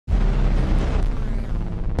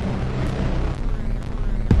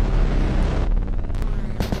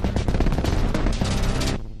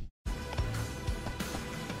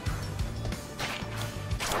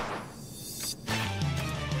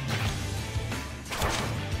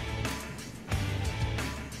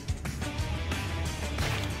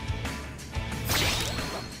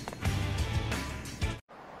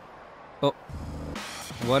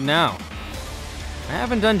what now? I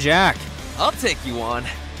haven't done jack. I'll take you on.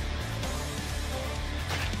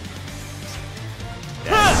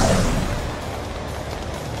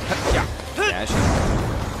 Dashing.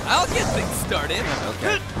 I'll get things started.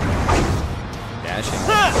 Okay. Dashing.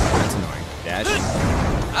 That's annoying. Dashing.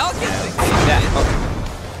 I'll get things That. started.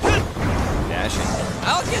 Okay. Dashing.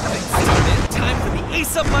 I'll get things started. Time for the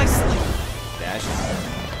ace up my sleeve. Dashing.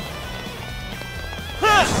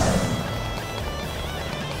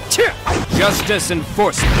 Justice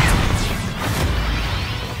enforcement.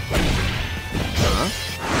 Huh?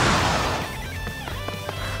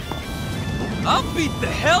 I'll beat the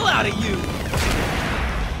hell out of you.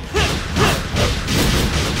 It's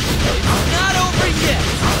not over yet.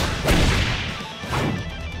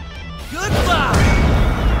 Goodbye.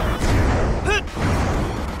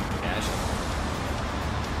 Dashing.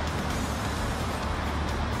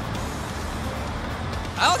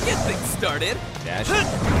 I'll get things started. Dashing.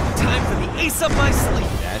 Time for the ace up my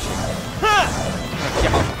sleeve. Dashing. Huh?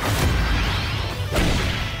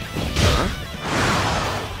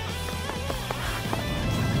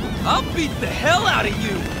 I'll beat the hell out of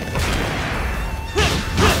you.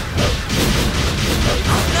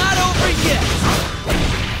 It's not over yet.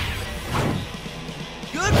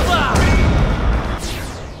 Goodbye.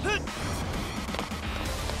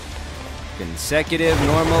 Consecutive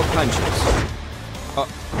normal punches. Oh.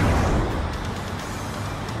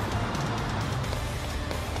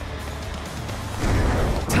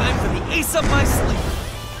 Time for the ace up my sleeve.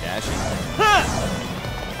 Dashing. Huh?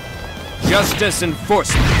 Justice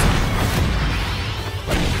enforcement.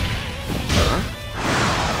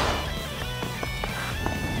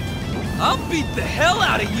 I'll beat the hell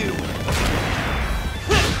out of you. It's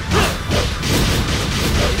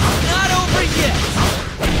not over yet.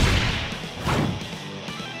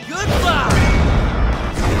 Goodbye.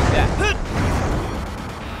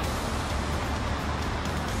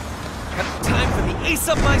 Time for the ace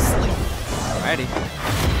up my sleeve. Alrighty.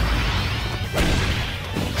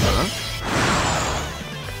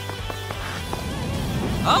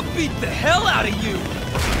 I'll beat the hell out of you.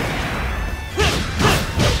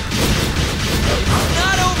 It's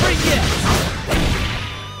not over yet.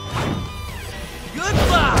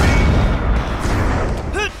 Goodbye.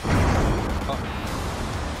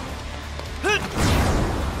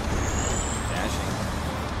 Dashing.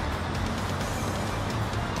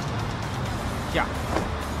 Yeah.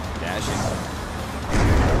 Dashing.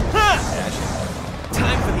 Dashing.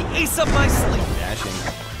 Time for the ace up my sleeve. Dashing.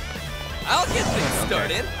 I'll get things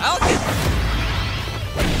started. I'll get...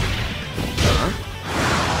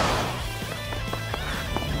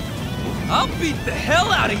 I'll beat the hell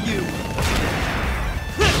out of you.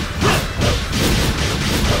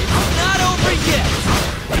 It's not over yet.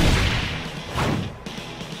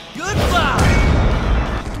 Goodbye.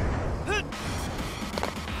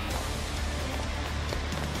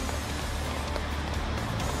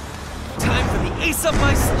 Time for the ace up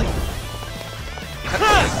my sleeve.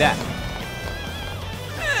 Like that.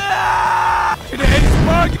 Today's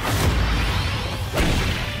bug.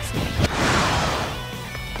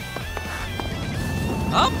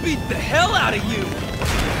 I'll beat the hell out of you.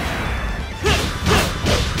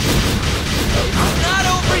 It's not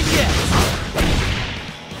over yet.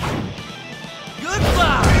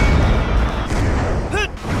 Goodbye.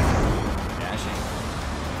 Dashing.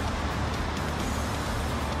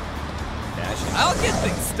 Dashing. I'll get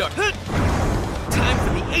things started. Time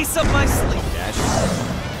for the ace up my sleeve. Dashing.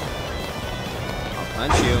 I'll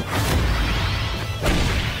punch you.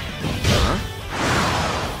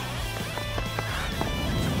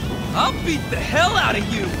 I'll beat the hell out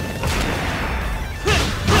of you. It's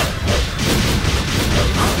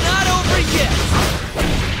not over yet.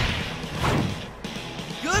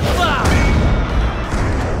 Goodbye.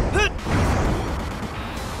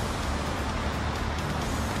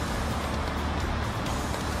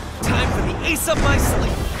 Time for the ace up my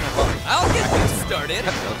sleeve. I'll get things started.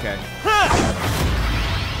 Okay.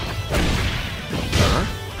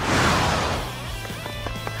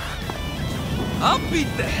 I'll beat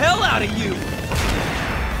the hell out of you. It's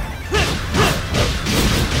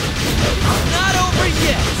not over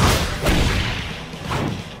yet.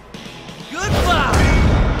 Goodbye.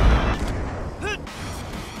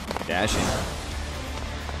 Dashing.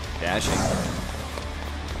 Dashing.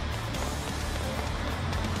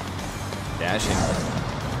 Dashing.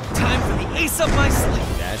 Time for the ace up my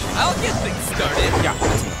sleeve. Dashing. I'll get things started. Yeah,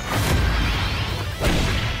 that's enough.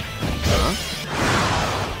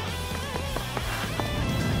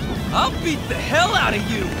 I'll beat the hell out of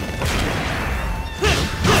you.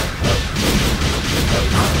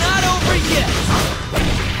 It's not over yet.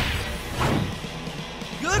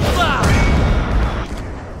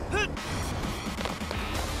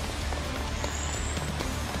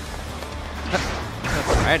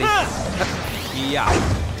 Alrighty. Yeah.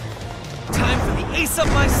 Time for the ace up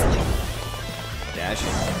my sleeve.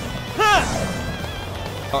 Dashing.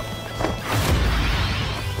 Oh.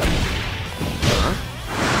 Huh?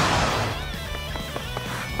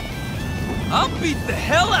 I'll beat the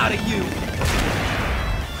hell out of you.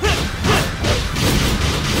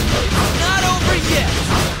 It's not over yet.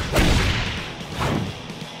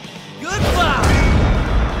 Goodbye.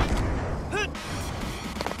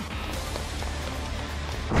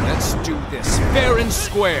 Let's do this fair and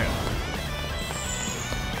square.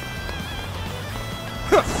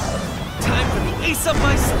 Time for the ace up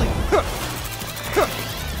my sleeve.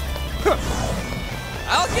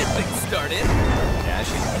 I'll get things started.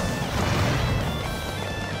 Dashing.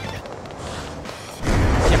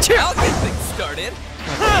 I'll get things started.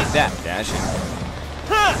 Like that. Dashing.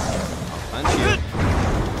 I'll punch you.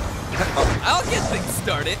 I'll get things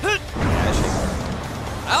started. Dashing.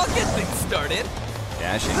 I'll get things started.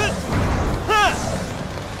 Dashing.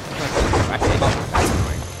 That's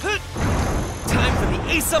annoying. Time for the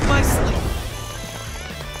ace up my sleeve.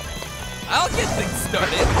 I'll get things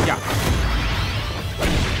started. Yeah.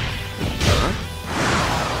 Huh?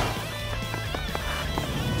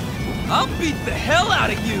 I'll beat the hell out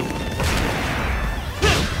of you.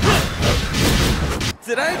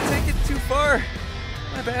 Did I take it too far?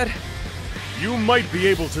 My bad. You might be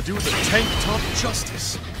able to do the tank top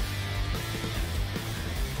justice.